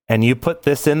 and you put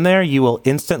this in there, you will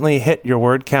instantly hit your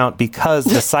word count, because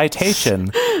the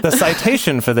citation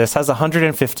for this has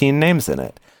 115 names in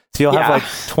it. So you'll have like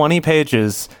 20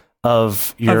 pages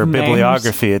of your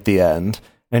bibliography at the end,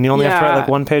 and you only have to write like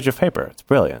one page of paper. It's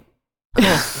brilliant.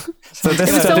 So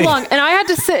this is so long, and I had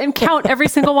to sit and count every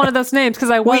single one of those names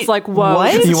because I was like, "Whoa!"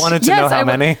 What? You wanted to know how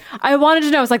many? I wanted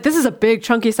to know. I was like, "This is a big,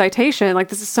 chunky citation. Like,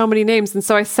 this is so many names." And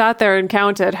so I sat there and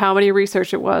counted how many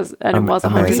research it was, and it was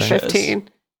 115.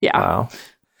 Yeah. Wow.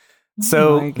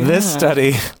 So this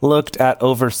study looked at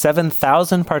over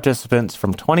 7,000 participants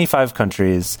from 25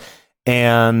 countries,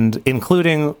 and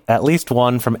including at least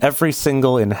one from every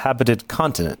single inhabited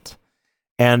continent.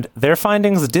 And their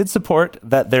findings did support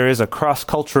that there is a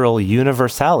cross-cultural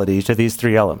universality to these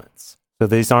three elements. So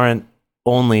these aren't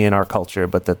only in our culture,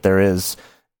 but that there is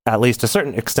at least a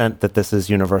certain extent that this is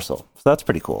universal. So that's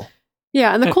pretty cool.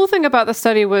 Yeah, and the cool thing about the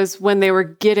study was when they were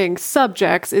getting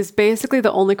subjects is basically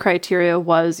the only criteria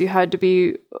was you had to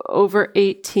be over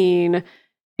 18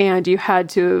 and you had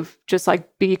to have just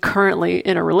be currently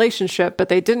in a relationship, but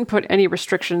they didn't put any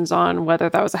restrictions on whether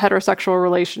that was a heterosexual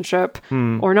relationship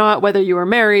or not, whether you were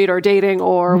married or dating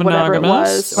or whatever it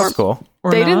was. That's cool.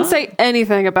 They didn't say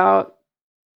anything about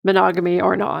monogamy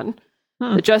or non.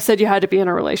 It just said you had to be in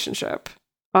a relationship.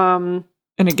 And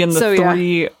again, the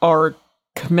three are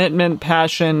commitment,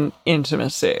 passion,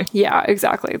 intimacy. Yeah,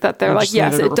 exactly. That they're I like, just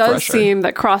yes, needed a it does refresher. seem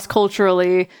that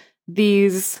cross-culturally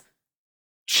these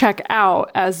check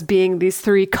out as being these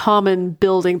three common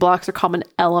building blocks or common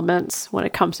elements when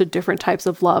it comes to different types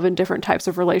of love and different types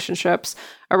of relationships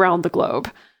around the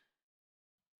globe.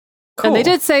 And they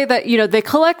did say that, they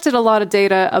collected a lot of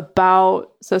data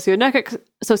about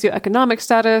socioeconomic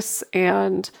status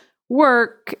and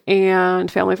work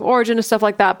and family of origin and stuff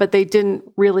like that, but they didn't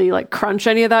really like crunch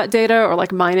any of that data or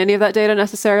like mine any of that data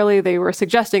necessarily. They were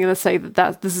suggesting and say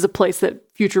that this is a place that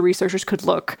future researchers could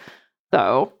look,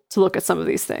 though, to look at some of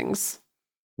these things.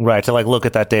 Right, to like look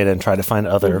at that data and try to find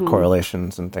other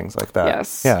correlations and things like that.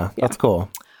 Yes. Yeah, that's cool.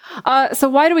 So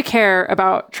why do we care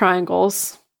about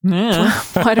triangles? Yeah.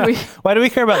 Why do we... Why do we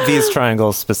care about these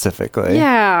triangles specifically?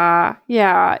 Yeah.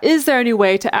 Is there any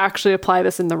way to actually apply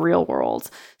this in the real world?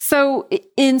 So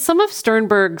in some of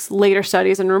Sternberg's later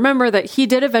studies, and remember that he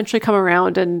did eventually come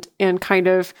around and kind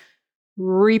of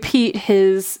repeat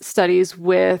his studies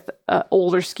with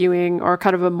older skewing or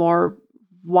kind of a more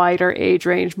wider age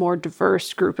range, more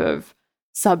diverse group of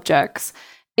subjects.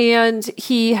 And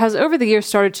he has over the years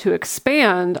started to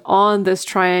expand on this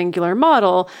triangular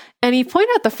model. And he pointed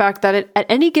out the fact that at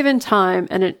any given time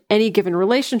and in any given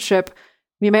relationship,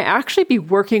 we may actually be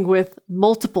working with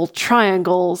multiple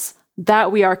triangles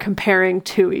that we are comparing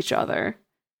to each other.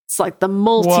 It's like the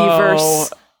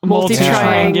multiverse,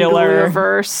 multi-triangular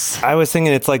verse. I was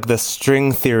thinking it's like the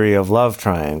string theory of love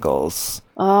triangles.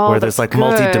 Oh, where there's like good.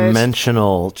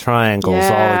 multi-dimensional triangles all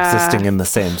Yeah. existing in the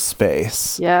same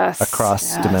space. Yes.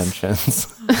 Across yes. dimensions.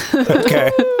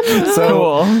 Okay.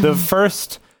 So Cool. the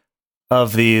first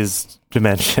of these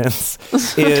dimensions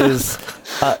is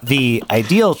the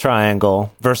ideal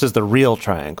triangle versus the real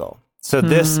triangle. So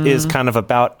this is kind of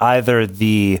about either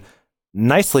the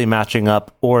nicely matching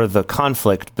up or the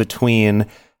conflict between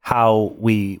how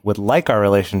we would like our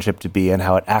relationship to be and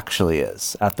how it actually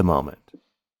is at the moment.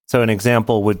 So an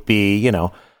example would be,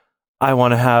 I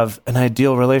want to have an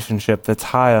ideal relationship that's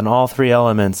high on all three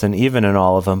elements and even in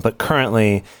all of them, but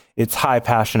currently it's high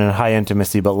passion and high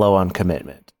intimacy, but low on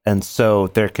commitment. And so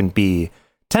there can be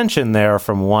tension there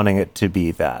from wanting it to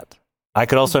be that. I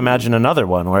could also imagine another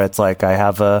one where it's like I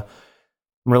have a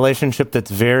relationship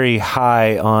that's very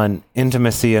high on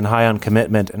intimacy and high on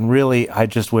commitment, and really I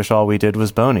just wish all we did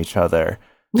was bone each other.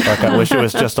 Like I wish it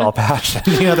was just all passion.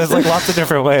 There's like lots of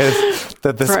different ways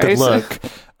that this could Right. look.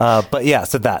 But yeah,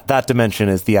 so that dimension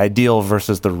is the ideal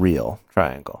versus the real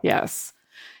triangle. Yes.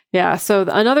 Yeah. So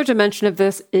another dimension of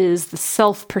this is the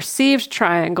self-perceived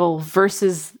triangle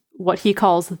versus what he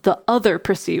calls the other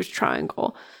perceived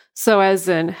triangle. So as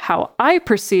in how I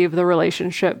perceive the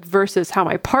relationship versus how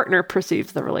my partner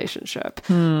perceives the relationship.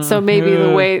 So maybe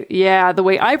the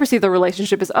way I perceive the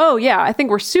relationship is, I think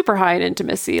we're super high in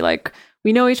intimacy. Like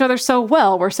we know each other so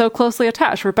well. We're so closely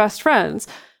attached. We're best friends.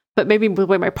 But maybe the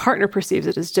way my partner perceives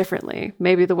it is differently.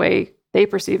 Maybe the way they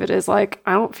perceive it is like,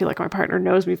 I don't feel like my partner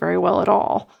knows me very well at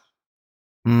all.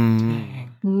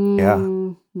 Yeah.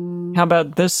 How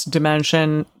about this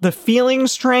dimension? The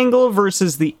feelings triangle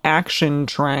versus the action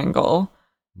triangle.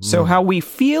 So how we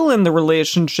feel in the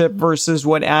relationship versus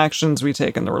what actions we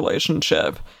take in the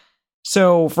relationship.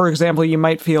 So, for example, you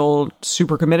might feel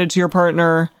super committed to your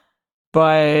partner,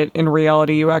 but in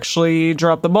reality, you actually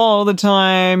drop the ball all the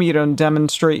time. You don't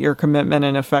demonstrate your commitment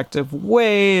in effective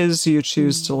ways. You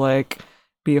choose to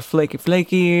be a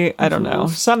flaky. I don't know.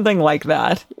 Something like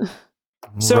that.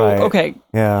 So, Right. okay.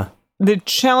 Yeah. The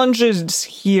challenges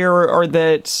here are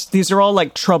that these are all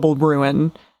like trouble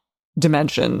ruin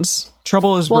dimensions.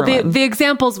 Trouble is Well, ruin. the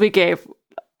examples we gave,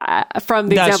 from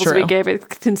the That's examples true. we gave,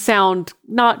 it can sound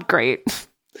not great.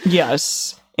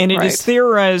 Yes. And it Right. is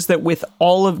theorized that with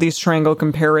all of these triangle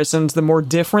comparisons, the more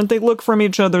different they look from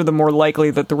each other, the more likely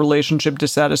that the relationship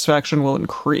dissatisfaction will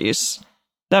increase.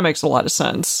 That makes a lot of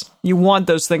sense. You want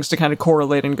those things to kind of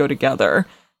correlate and go together.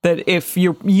 That if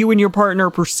you and your partner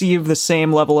perceive the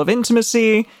same level of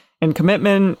intimacy and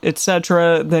commitment,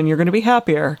 etc., then you're going to be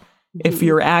happier. If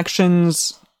your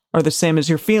actions are the same as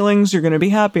your feelings, you're going to be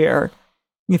happier.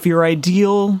 If your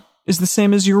ideal is the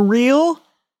same as your real,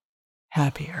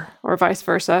 happier. Or vice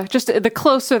versa. Just the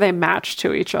closer they match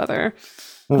to each other.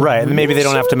 Right. And maybe they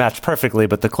don't have to match perfectly,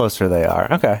 but the closer they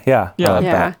are. Okay. Yeah. Yeah. I like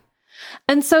Yeah. that.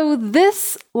 And so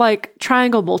this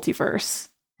triangle multiverse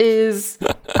is,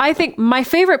 I think, my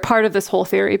favorite part of this whole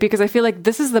theory, because I feel like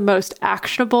this is the most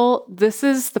actionable. This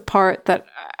is the part that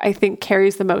I think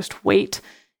carries the most weight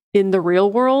in the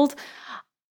real world.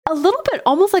 A little bit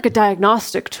almost like a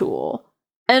diagnostic tool.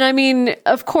 And I mean,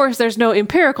 of course, there's no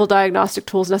empirical diagnostic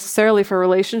tools necessarily for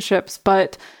relationships,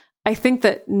 but I think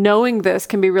that knowing this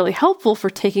can be really helpful for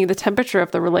taking the temperature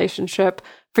of the relationship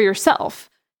for yourself.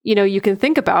 You know, you can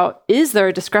think about, is there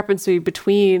a discrepancy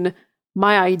between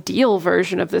my ideal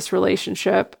version of this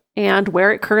relationship and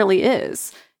where it currently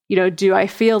is? You know, do I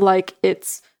feel like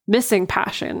it's missing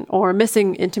passion or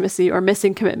missing intimacy or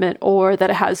missing commitment, or that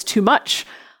it has too much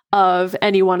of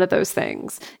any one of those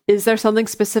things? Is there something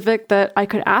specific that I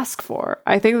could ask for?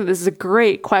 I think that this is a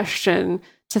great question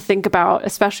to think about,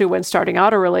 especially when starting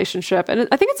out a relationship. And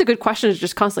I think it's a good question to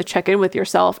just constantly check in with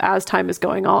yourself as time is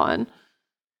going on.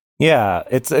 Yeah,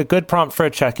 it's a good prompt for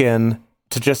a check-in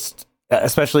to just,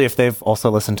 especially if they've also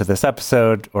listened to this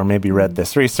episode or maybe read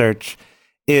this research,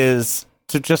 is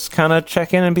to just kind of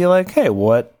check in and be like, hey,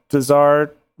 what does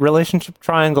our relationship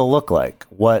triangle look like?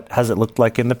 What has it looked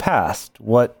like in the past?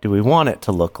 What do we want it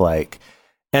to look like?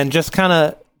 And just kind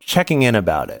of checking in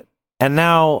about it. And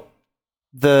now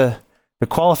the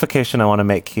qualification I want to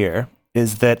make here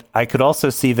is that I could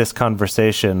also see this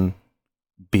conversation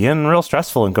being real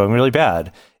stressful and going really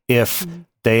bad if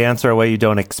they answer a way you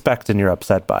don't expect and you're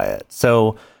upset by it.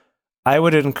 So I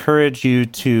would encourage you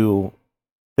to,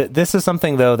 this is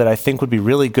something though that I think would be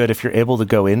really good if you're able to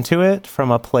go into it from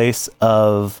a place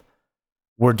of,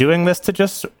 we're doing this to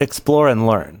just explore and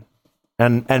learn.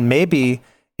 And maybe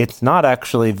it's not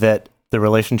actually that the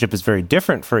relationship is very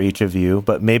different for each of you,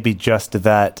 but maybe just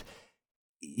that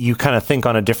you kind of think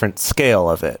on a different scale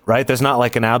of it, right? There's not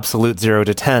like an absolute 0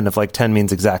 to 10 of like 10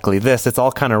 means exactly this. It's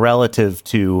all kind of relative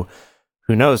to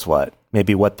who knows what,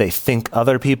 maybe what they think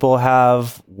other people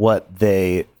have, what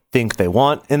they think they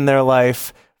want in their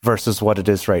life versus what it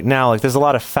is right now. Like there's a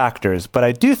lot of factors, but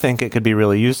I do think it could be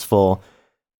really useful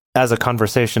as a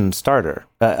conversation starter,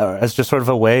 as just sort of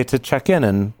a way to check in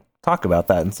and talk about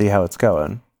that and see how it's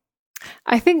going.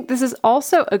 I think this is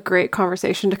also a great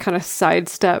conversation to kind of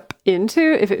sidestep into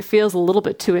if it feels a little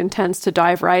bit too intense to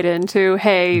dive right into,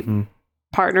 hey,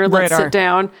 partner, let's sit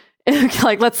down.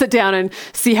 Like, let's sit down and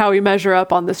see how we measure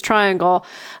up on this triangle.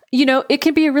 You know, it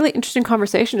can be a really interesting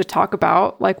conversation to talk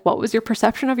about, like, what was your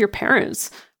perception of your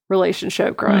parents'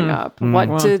 relationship growing up?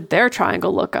 What did their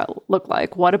triangle look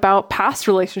like? What about past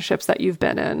relationships that you've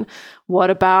been in? What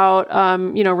about,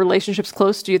 relationships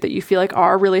close to you that you feel like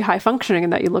are really high functioning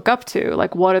and that you look up to?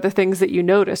 Like, what are the things that you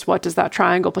notice? What does that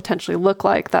triangle potentially look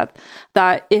like? That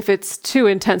if it's too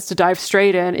intense to dive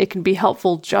straight in, it can be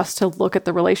helpful just to look at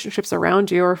the relationships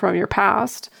around you or from your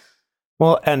past.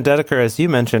 Well, and Dedeker, as you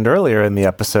mentioned earlier in the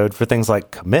episode, for things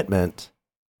like commitment,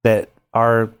 that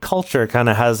our culture kind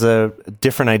of has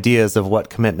different ideas of what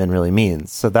commitment really means.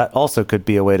 So that also could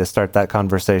be a way to start that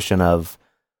conversation of,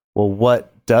 well, what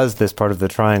does this part of the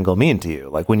triangle mean to you?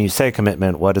 Like when you say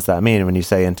commitment, what does that mean? And when you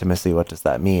say intimacy, what does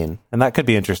that mean? And that could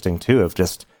be interesting too, of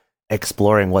just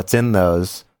exploring what's in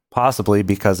those, possibly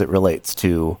because it relates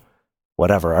to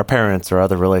whatever, our parents or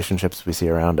other relationships we see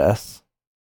around us.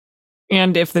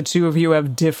 And if the two of you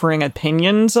have differing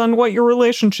opinions on what your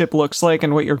relationship looks like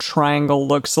and what your triangle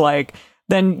looks like,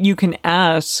 then you can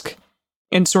ask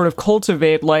and sort of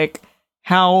cultivate, like,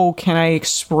 how can I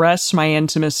express my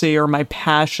intimacy or my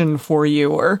passion for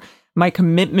you or my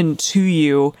commitment to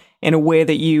you in a way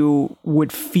that you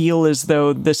would feel as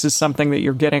though this is something that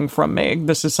you're getting from me.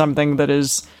 This is something that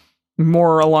is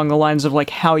more along the lines of like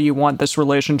how you want this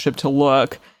relationship to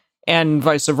look. And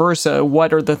vice versa,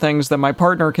 what are the things that my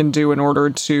partner can do in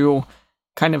order to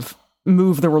kind of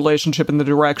move the relationship in the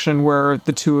direction where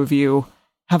the two of you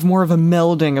have more of a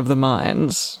melding of the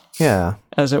minds? Yeah.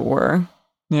 As it were.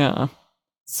 Yeah.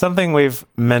 Something we've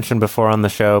mentioned before on the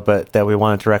show, but that we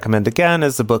wanted to recommend again,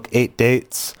 is the book 8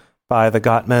 Dates by the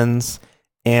Gottmans.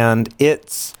 And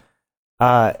it's,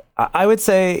 I would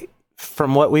say,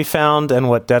 from what we found and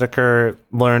what Dedeker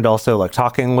learned also, like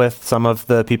talking with some of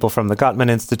the people from the Gottman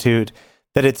Institute,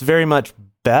 that it's very much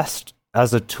best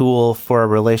as a tool for a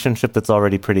relationship that's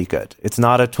already pretty good. It's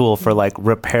not a tool for like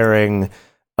repairing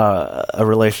a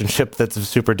relationship that's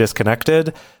super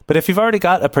disconnected. But if you've already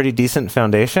got a pretty decent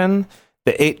foundation,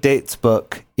 the 8 Dates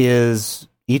book is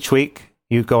each week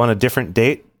you go on a different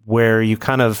date where you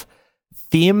kind of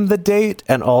theme the date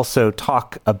and also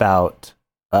talk about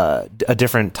a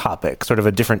different topic, sort of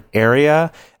a different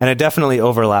area. And it definitely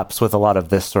overlaps with a lot of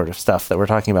this sort of stuff that we're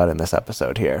talking about in this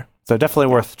episode here. So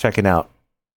definitely worth checking out.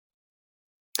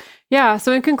 Yeah.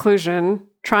 So in conclusion,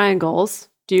 triangles.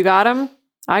 Do you got them?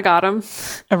 I got them.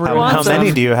 How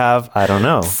many do you have? I don't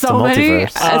know. So many.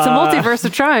 It's a multiverse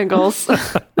of triangles.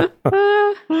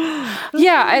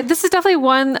 Yeah. This is definitely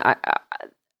one.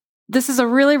 This is a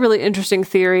really, really interesting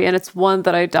theory, and it's one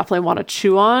that I definitely want to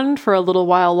chew on for a little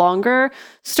while longer.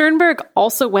 Sternberg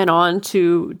also went on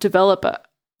to develop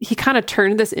he kind of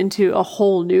turned this into a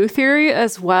whole new theory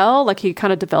as well. Like he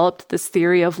kind of developed this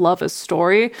theory of love as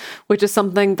story, which is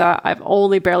something that I've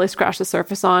only barely scratched the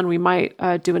surface on. We might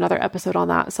do another episode on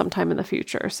that sometime in the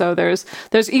future. So there's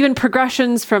even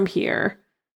progressions from here.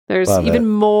 There's Love even it.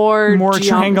 more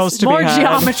triangles to be more had.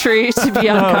 geometry to be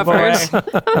uncovered.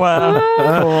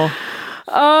 Wow. Cool.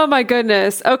 Oh my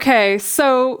goodness. Okay,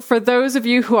 so for those of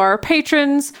you who are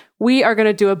patrons, we are going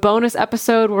to do a bonus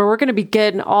episode where we're going to be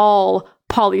getting all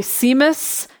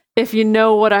polysemous, if you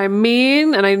know what I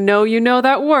mean. And I know you know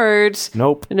that word.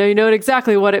 Nope. I know you know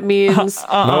exactly what it means.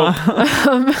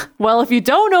 Well, if you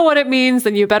don't know what it means,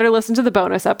 then you better listen to the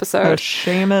bonus A episode.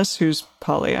 Seamus who's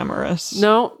polyamorous.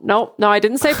 No, I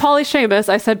didn't say polysemus.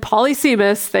 I said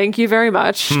polysemous. Thank you very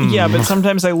much. Yeah, but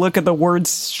sometimes I look at the word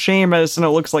Seamus and it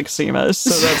looks like Seamus,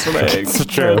 so that's what I. It's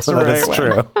true. That's the That right is way.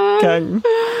 true. Okay.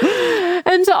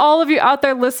 And to all of you out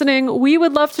there listening, we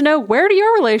would love to know, where do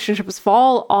your relationships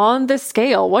fall on this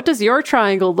scale? What does your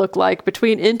triangle look like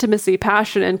between intimacy,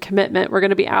 passion, and commitment? We're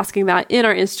going to be asking that in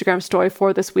our Instagram story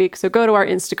for this week. So go to our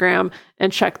Instagram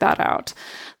and check that out.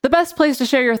 The best place to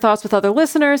share your thoughts with other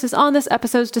listeners is on this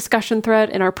episode's discussion thread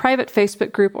in our private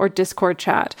Facebook group or Discord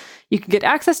chat. You can get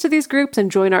access to these groups and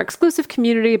join our exclusive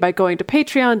community by going to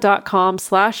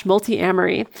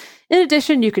patreon.com/multiamory. In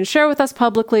addition, you can share with us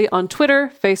publicly on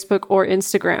Twitter, Facebook, or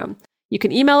Instagram. You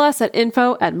can email us at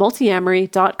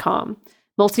info@multiamory.com.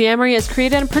 Multiamory is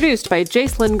created and produced by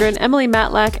Jace Lindgren, Emily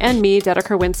Matlack, and me,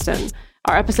 Dedeker Winston.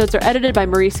 Our episodes are edited by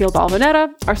Mauricio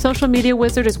Balvanera. Our social media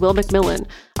wizard is Will McMillan.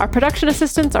 Our production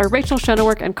assistants are Rachel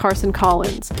Shenowork and Carson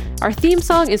Collins. Our theme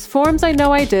song is Forms I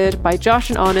Know I Did by Josh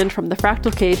and Anand from the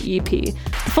Fractal Cave EP.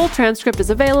 The full transcript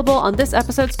is available on this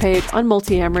episode's page on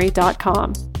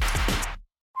multiamory.com.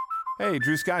 Hey,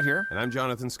 Drew Scott here, and I'm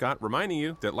Jonathan Scott, reminding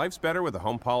you that life's better with a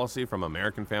home policy from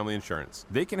American Family Insurance.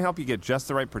 They can help you get just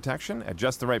the right protection at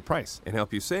just the right price and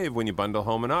help you save when you bundle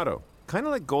home and auto. Kind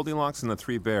of like Goldilocks and the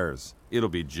Three Bears. It'll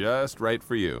be just right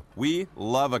for you. We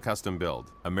love a custom build.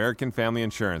 American Family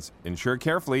Insurance. Insure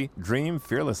carefully, dream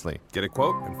fearlessly. Get a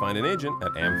quote and find an agent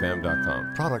at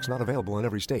amfam.com. Products not available in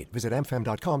every state. Visit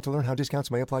amfam.com to learn how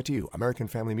discounts may apply to you. American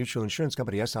Family Mutual Insurance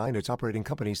Company SI and its operating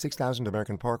company, 6000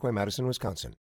 American Parkway, Madison, Wisconsin.